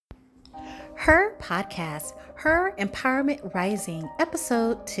H.E.R podcast, H.E.R Empowerment Rising,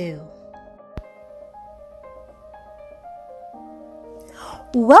 episode 2.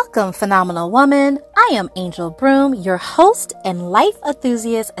 Welcome, phenomenal woman. I am Angel Broom, your host and life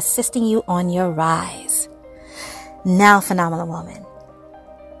enthusiast, assisting you on your rise. Now, phenomenal woman,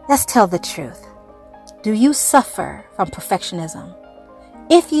 let's tell the truth. Do you suffer from perfectionism?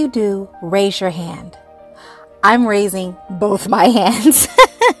 If you do, raise your hand. I'm raising both my hands.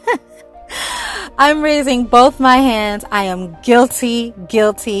 I'm raising both my hands. I am guilty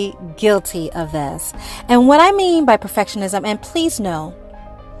of this. And what I mean by perfectionism, and please know,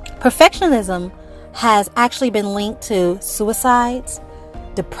 perfectionism has actually been linked to suicides,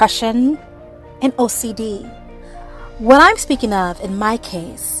 depression, and OCD. What I'm speaking of in my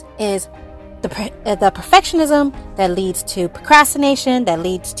case is the perfectionism that leads to procrastination, that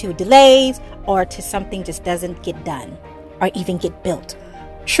leads to delays, or to something just doesn't get done or even get built.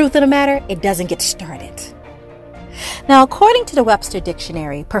 Truth of the matter, it doesn't get started. Now, according to the Webster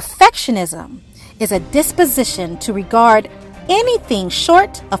Dictionary, perfectionism is a disposition to regard anything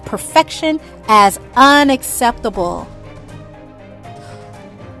short of perfection as unacceptable.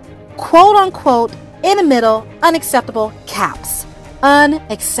 Quote unquote, in the middle, unacceptable, caps.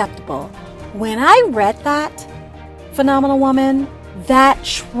 Unacceptable. When I read that, phenomenal woman, that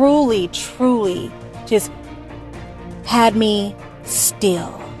truly just had me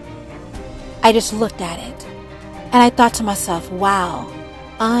still. I just looked at it and I thought to myself, wow,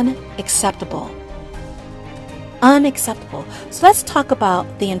 unacceptable. Unacceptable. So let's talk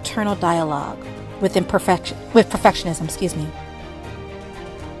about the internal dialogue with perfectionism,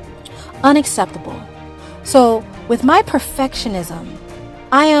 Unacceptable. So with my perfectionism,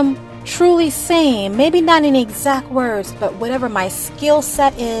 I am truly saying, maybe not in exact words, but whatever my skill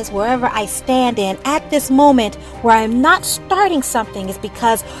set is, wherever I stand in at this moment where I'm not starting something is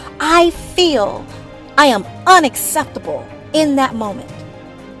because I feel I am unacceptable in that moment.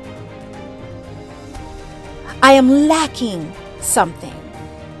 I am lacking something.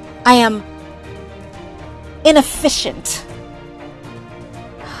 I am inefficient.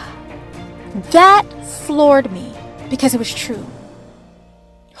 That floored me because it was true.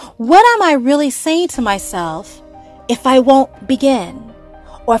 What am I really saying to myself if I won't begin?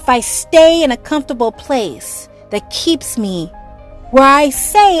 Or if I stay in a comfortable place that keeps me where I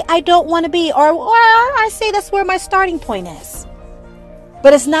say I don't want to be, or I say that's where my starting point is.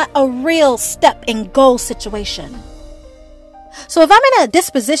 But it's not a real step and go situation. So if I'm in a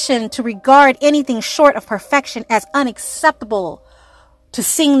disposition to regard anything short of perfection as unacceptable, to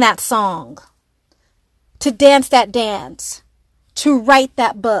sing that song, to dance that dance, to write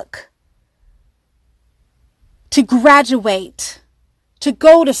that book, to graduate, to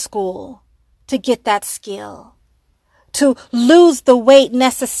go to school, to get that skill, to lose the weight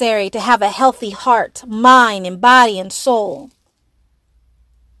necessary to have a healthy heart, mind, and body and soul.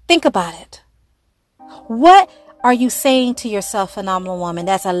 Think about it. What are you saying to yourself, phenomenal woman,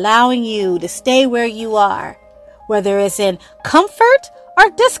 that's allowing you to stay where you are, whether it's in comfort or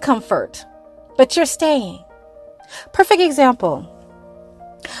discomfort, but you're staying? Perfect example.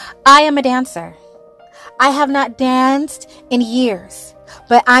 I am a dancer. I have not danced in years,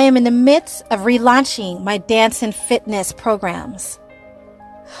 but I am in the midst of relaunching my dance and fitness programs.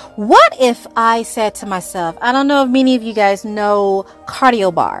 What if I said to myself, I don't know if many of you guys know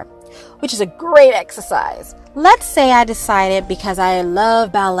cardio bar, which is a great exercise. Let's say I decided, because I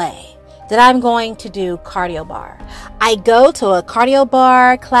love ballet, that I'm going to do cardio bar. I go to a cardio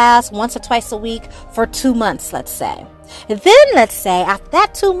bar class once or twice a week for 2 months, let's say. And then let's say after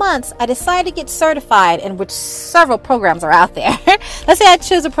that 2 months, I decide to get certified, in which several programs are out there. Let's say I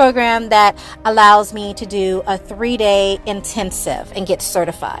choose a program that allows me to do a 3-day intensive and get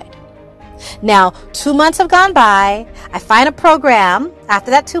certified. Now, 2 months have gone by. I find a program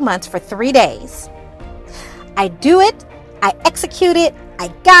after that 2 months for 3 days. I do it. I execute it. I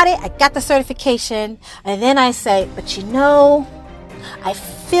got it. I got the certification. And then I say, but I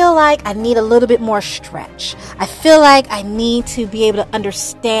feel like I need a little bit more stretch. I feel like I need to be able to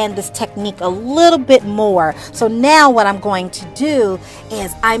understand this technique a little bit more. So now what I'm going to do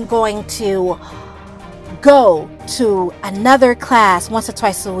is I'm going to go to another class once or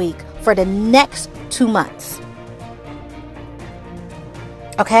twice a week for the next 2 months.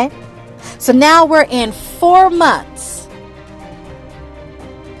 Okay? So now we're in 4 months.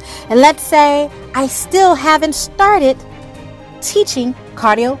 And let's say I still haven't started teaching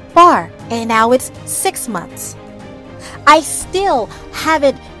cardio bar, and now it's 6 months. I still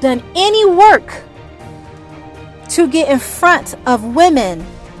haven't done any work to get in front of women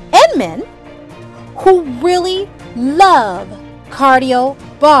and men who really love cardio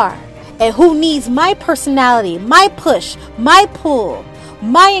bar and who needs my personality, my push, my pull,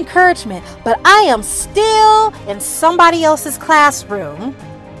 my encouragement, but I am still in somebody else's classroom,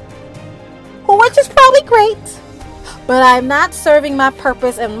 which is probably great, but I'm not serving my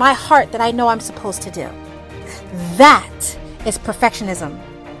purpose and my heart that I know I'm supposed to do. That is perfectionism.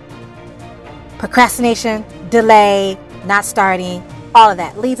 Procrastination, delay, not starting, all of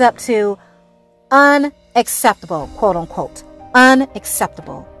that leads up to unacceptable, quote unquote,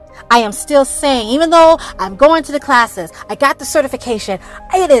 unacceptable. I am still saying, even though I'm going to the classes, I got the certification,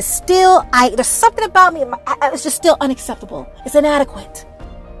 it is still, there's something about me, it's just still unacceptable. It's inadequate.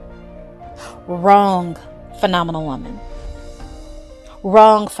 Wrong, phenomenal woman.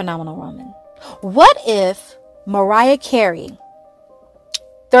 Wrong, phenomenal woman. What if Mariah Carey,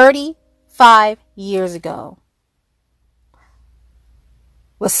 35 years ago,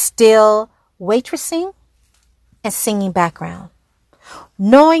 was still waitressing and singing background,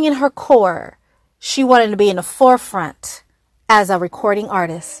 knowing in her core she wanted to be in the forefront as a recording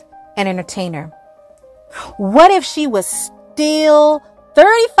artist and entertainer? What if she was still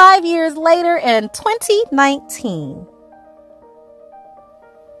 35 years later in 2019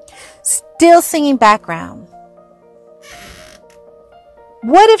 still singing background?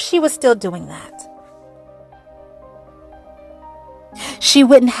 What if she was still doing that? She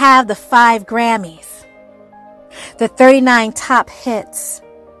wouldn't have the 5 Grammys, the 39 top hits,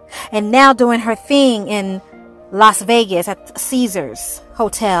 and now doing her thing in Las Vegas at Caesars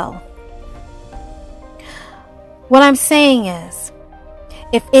Hotel. What I'm saying is,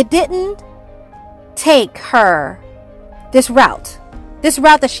 if it didn't take her this route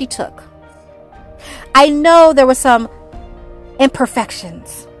that she took, I know there were some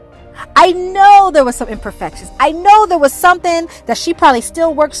imperfections. I know there was something that she probably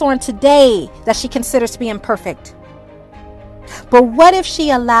still works on today that she considers to be imperfect. But what if she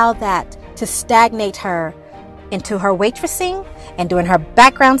allowed that to stagnate her into her waitressing and doing her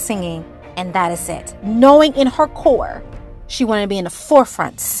background singing, and that is it? Knowing in her core she wanted to be in the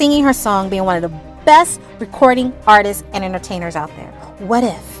forefront, singing her song, being one of the best recording artists and entertainers out there. What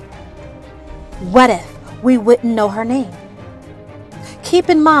if we wouldn't know her name? Keep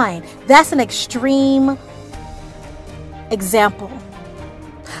in mind, that's an extreme example.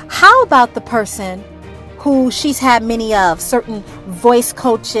 How about the person who she's had many of, certain voice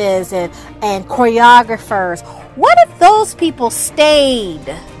coaches and choreographers? What if those people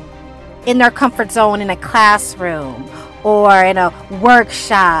stayed in their comfort zone in a classroom or in a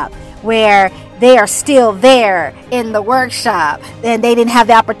workshop where they are still there in the workshop and they didn't have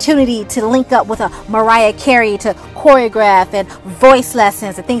the opportunity to link up with a Mariah Carey to choreograph and voice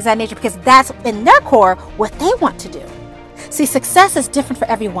lessons and things of that nature, because that's in their core what they want to do? See, success is different for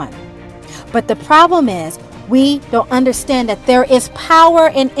everyone. But the problem is we don't understand that there is power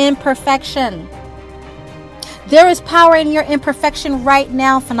in imperfection. There is power in your imperfection right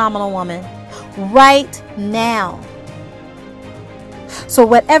now, phenomenal woman. Right now. So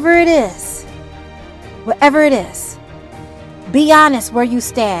whatever it is, be honest where you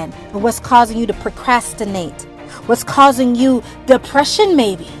stand and what's causing you to procrastinate. What's causing you depression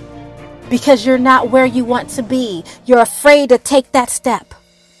maybe because you're not where you want to be. You're afraid to take that step.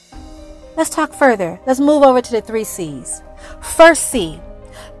 Let's talk further. Let's move over to the 3 C's. First C,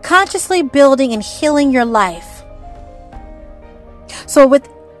 consciously building and healing your life. So with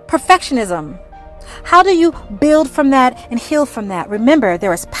perfectionism, how do you build from that and heal from that? Remember,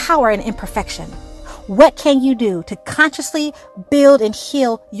 there is power in imperfection. What can you do to consciously build and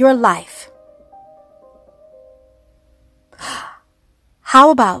heal your life? How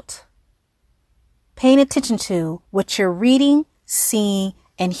about paying attention to what you're reading, seeing,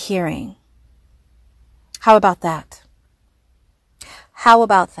 and hearing? How about that? How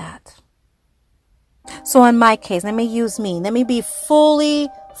about that? So in my case, let me use me. Let me be fully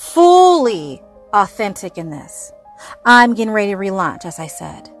authentic in this. I'm getting ready to relaunch, as I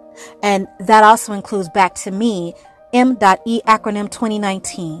said. And that also includes back to me, M.E acronym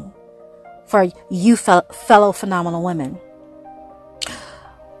 2019 for you fellow phenomenal women.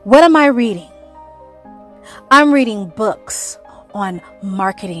 What am I reading? I'm reading books on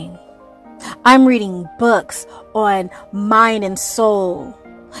marketing. I'm reading books on mind and soul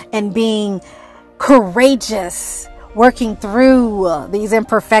and being courageous, working through these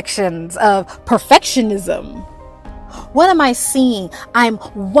imperfections of perfectionism. What am I seeing? I'm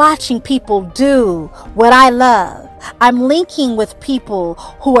watching people do what I love. I'm linking with people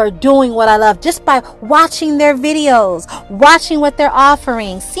who are doing what I love just by watching their videos, watching what they're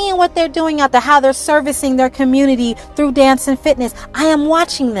offering, seeing what they're doing out there, how they're servicing their community through dance and fitness. I am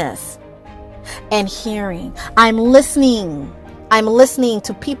watching this and hearing. I'm listening I'm listening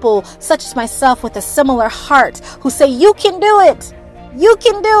to people such as myself with a similar heart who say, you can do it. You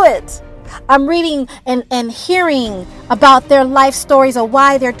can do it. I'm reading and hearing about their life stories of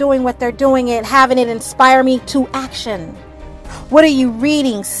why they're doing what they're doing and having it inspire me to action. What are you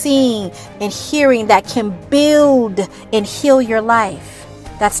reading, seeing, and hearing that can build and heal your life?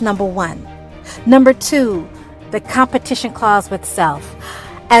 That's number one. Number two, the competition clause with self.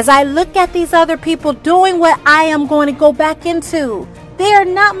 As I look at these other people doing what I am going to go back into, they are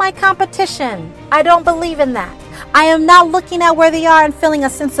not my competition. I don't believe in that. I am not looking at where they are and feeling a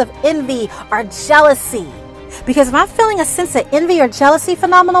sense of envy or jealousy. Because if I'm feeling a sense of envy or jealousy,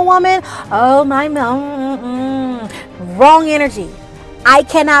 phenomenal woman, oh my, wrong energy. I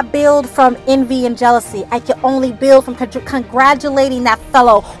cannot build from envy and jealousy. I can only build from congratulating that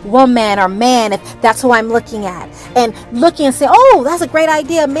fellow woman or man, if that's who I'm looking at. And looking and say, oh, that's a great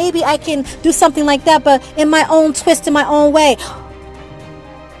idea. Maybe I can do something like that, but in my own twist, in my own way.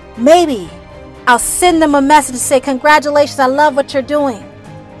 Maybe I'll send them a message to say, congratulations, I love what you're doing.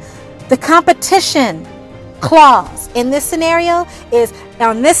 The competition clause in this scenario is,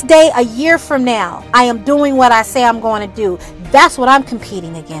 on this day, a year from now, I am doing what I say I'm going to do. That's what I'm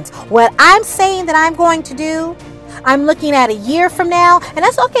competing against. What I'm saying that I'm going to do, I'm looking at a year from now, and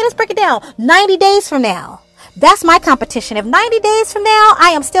that's okay. Let's break it down. 90 days from now. That's my competition. If 90 days from now,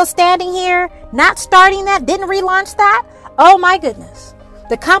 I am still standing here, not starting that, didn't relaunch that, oh my goodness.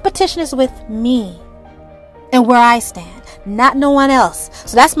 The competition is with me and where I stand, not no one else.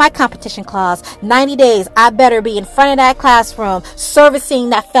 So that's my competition clause. 90 days, I better be in front of that classroom servicing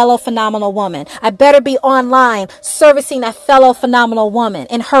that fellow phenomenal woman. I better be online servicing that fellow phenomenal woman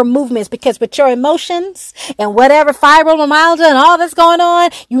in her movements, because with your emotions and whatever fibromyalgia and all that's going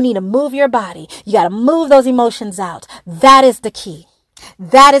on, you need to move your body. You got to move those emotions out. That is the key.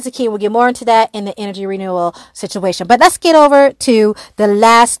 That is the key. We'll get more into that in the energy renewal situation. But let's get over to the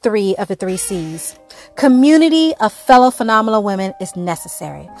last three of the 3 C's. Community of fellow phenomenal women is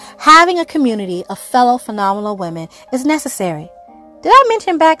necessary. Having a community of fellow phenomenal women is necessary. Did I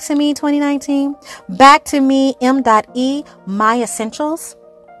mention Back to Me 2019? Back to Me M.E. My Essentials.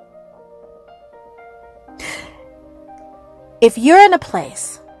 If you're in a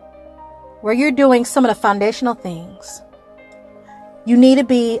place where you're doing some of the foundational things, you need to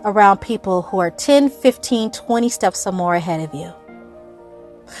be around people who are 10, 15, 20 steps or more ahead of you.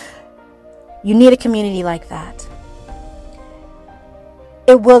 You need a community like that.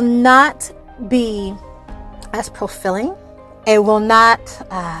 It will not be as fulfilling. It will not,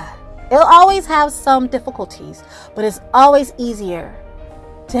 it'll always have some difficulties, but it's always easier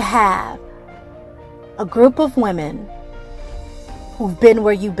to have a group of women who've been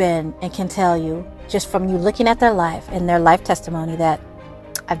where you've been and can tell you, just from you looking at their life and their life testimony, that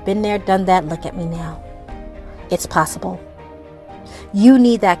I've been there, done that, look at me now. It's possible. You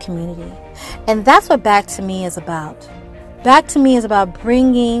need that community. And that's what Back to Me is about. Back to Me is about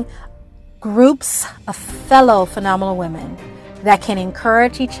bringing groups of fellow phenomenal women that can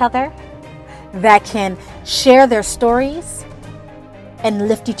encourage each other, that can share their stories and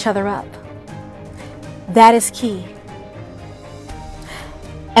lift each other up. That is key.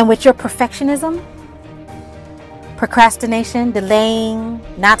 And with your perfectionism, procrastination, delaying,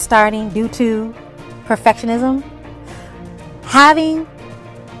 not starting due to perfectionism, having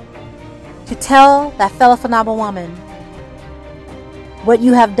to tell that fellow phenomenal woman what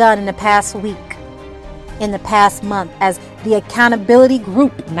you have done in the past week, in the past month, as the accountability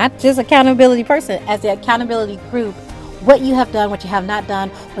group, not just accountability person, as the accountability group, what you have done, what you have not done,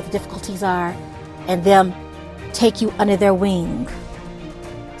 what the difficulties are, and them take you under their wing.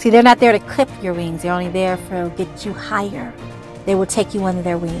 See, they're not there to clip your wings. They're only there to get you higher. They will take you under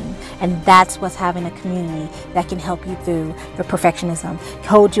their wing. And that's what's having a community that can help you through the perfectionism,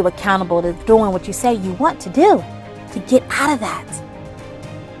 hold you accountable to doing what you say you want to do, to get out of that.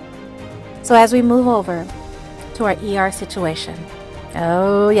 So as we move over to our ER situation.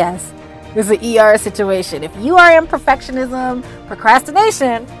 Oh, yes. This is an ER situation. If you are in perfectionism,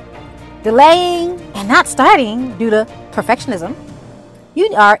 procrastination, delaying, and not starting due to perfectionism,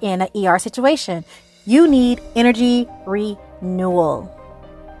 you are in an ER situation. You need energy renewal.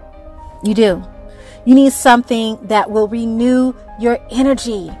 You do. You need something that will renew your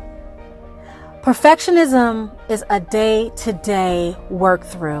energy. Perfectionism is a day-to-day work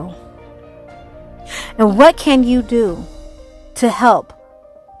through. And what can you do to help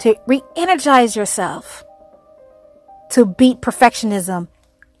to re-energize yourself to beat perfectionism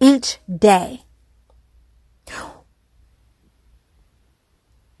each day?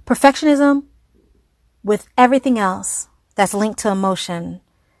 Perfectionism, with everything else that's linked to emotion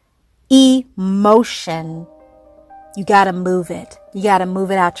You got to move it. You got to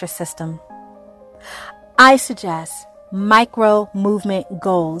move it out your system. I suggest micro movement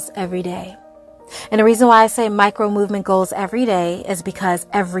goals every day. And the reason why I say micro movement goals every day is because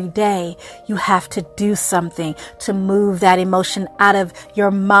every day you have to do something to move that emotion out of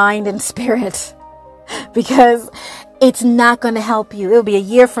your mind and spirit, because it's not going to help you. It'll be a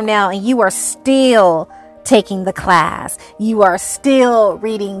year from now and you are still taking the class. You are still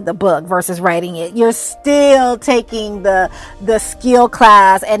reading the book versus writing it. You're still taking the skill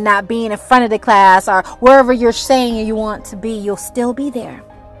class and not being in front of the class, or wherever you're saying you want to be, you'll still be there.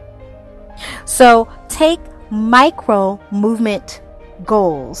 So take micro movement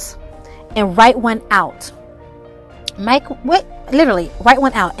goals and write one out. Literally write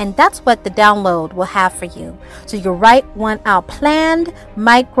one out, and that's what the download will have for you. So you can write one out, planned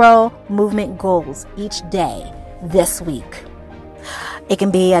micro movement goals each day this week. It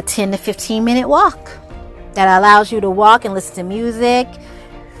can be a 10 to 15 minute walk that allows you to walk and listen to music,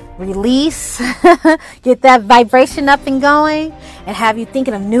 release, get that vibration up and going, and have you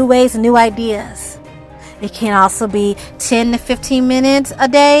thinking of new ways and new ideas. It can also be 10 to 15 minutes a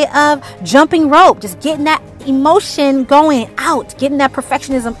day of jumping rope, just getting that emotion going out, getting that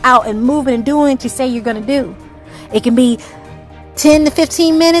perfectionism out and moving and doing what you say you're going to do. It can be 10 to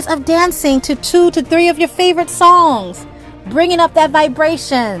 15 minutes of dancing to 2 to 3 of your favorite songs, bringing up that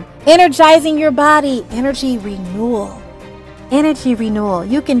vibration, energizing your body, energy renewal. Energy renewal.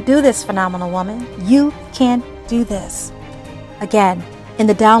 You can do this, phenomenal woman. You can do this. Again, in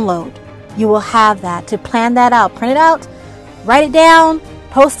the download, you will have that to plan that out. Print it out, write it down,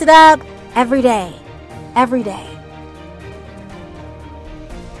 post it up every day. Every day.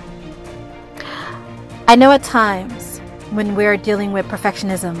 I know at times when we're dealing with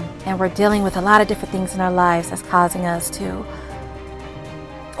perfectionism and we're dealing with a lot of different things in our lives that's causing us to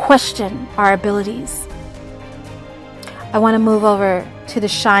question our abilities, I want to move over to the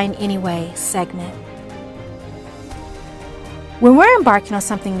Shine Anyway segment. When we're embarking on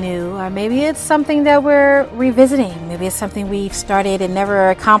something new, or maybe it's something that we're revisiting, maybe it's something we've started and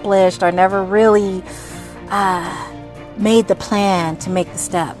never accomplished, or never really made the plan to make the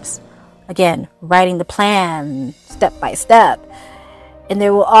steps. Again, writing the plan step by step. And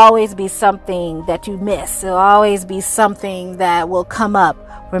there will always be something that you miss. There will always be something that will come up.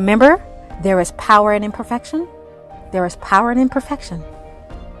 Remember, there is power in imperfection. There is power in imperfection.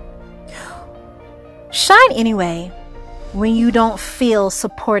 Shine anyway when you don't feel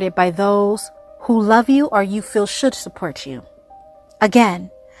supported by those who love you or you feel should support you.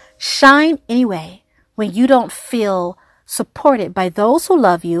 Again, shine anyway when you don't feel supported by those who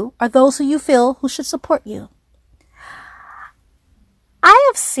love you or those who you feel who should support you. I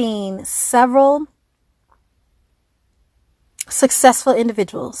have seen several successful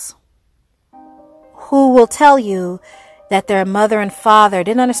individuals who will tell you that their mother and father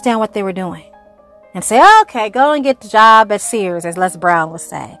didn't understand what they were doing and say, oh, okay, go and get the job at Sears, as Les Brown would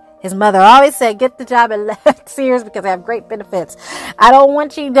say. His mother always said, get the job at Sears because they have great benefits. I don't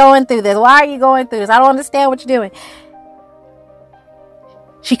want you going through this. Why are you going through this? I don't understand what you're doing.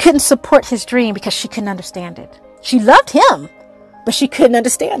 She couldn't support his dream because she couldn't understand it. She loved him, but she couldn't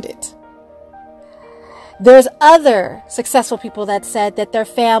understand it. There's other successful people that said that their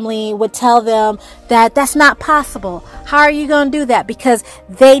family would tell them that that's not possible. How are you going to do that? Because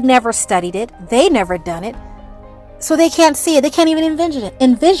they never studied it. They never done it. So they can't see it. They can't even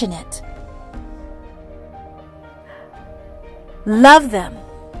envision it. Love them,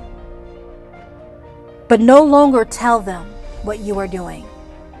 but no longer tell them what you are doing.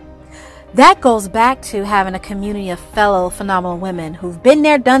 That goes back to having a community of fellow phenomenal women who've been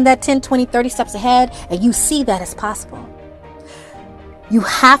there, done that 10, 20, 30 steps ahead, and you see that as possible. You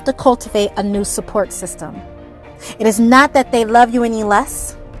have to cultivate a new support system. It is not that they love you any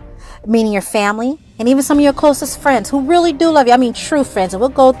less, meaning your family, and even some of your closest friends who really do love you. I mean, true friends, and we'll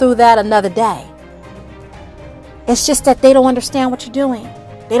go through that another day. It's just that they don't understand what you're doing.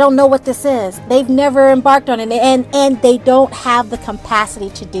 They don't know what this is. They've never embarked on it, and they don't have the capacity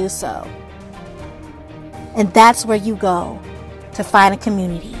to do so. And that's where you go to find a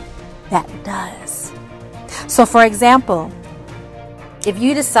community that does. So, for example, if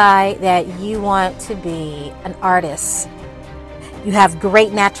you decide that you want to be an artist, you have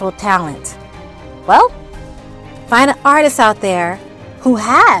great natural talent, well, find an artist out there who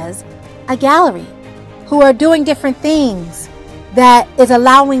has a gallery, who are doing different things that is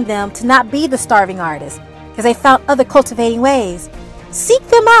allowing them to not be the starving artist because they found other cultivating ways. Seek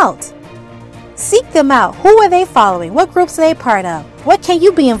them out. Seek them out. Who are they following? What groups are they part of? What can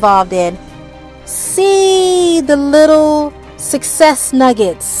you be involved in? See the little success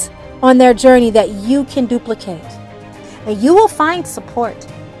nuggets on their journey that you can duplicate. And you will find support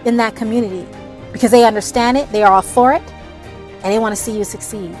in that community because they understand it, they are all for it, and they want to see you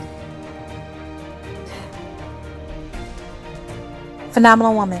succeed.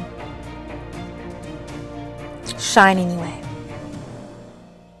 Phenomenal woman. Shine anyway.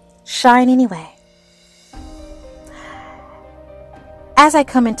 Shine anyway. As I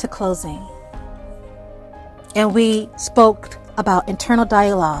come into closing, and we spoke about internal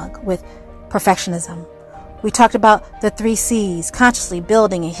dialogue with perfectionism. We talked about the 3 C's, consciously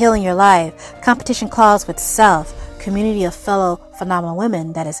building and healing your life, competition clause with self, community of fellow phenomenal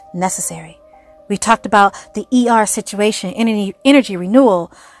women that is necessary. We talked about the H.E.R situation, energy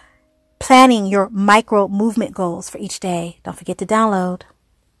renewal, planning your micro movement goals for each day. Don't forget to download.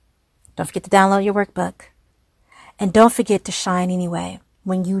 Don't forget to download your workbook. And don't forget to shine anyway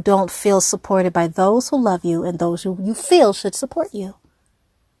when you don't feel supported by those who love you and those who you feel should support you.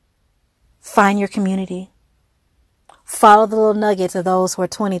 Find your community. Follow the little nuggets of those who are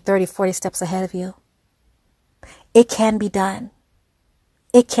 20, 30, 40 steps ahead of you. It can be done.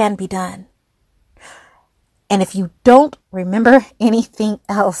 It can be done. And if you don't remember anything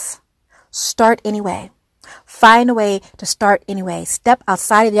else, start anyway. Find a way to start anyway. Step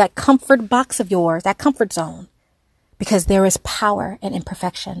outside of that comfort box of yours, that comfort zone, because there is power in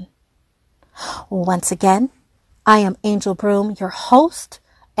imperfection. Once again, I am Angel Broom, your host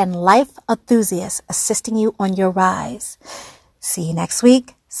and life enthusiast, assisting you on your rise. See you next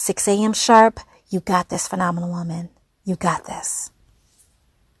week, 6 a.m. sharp. You got this, phenomenal woman. You got this.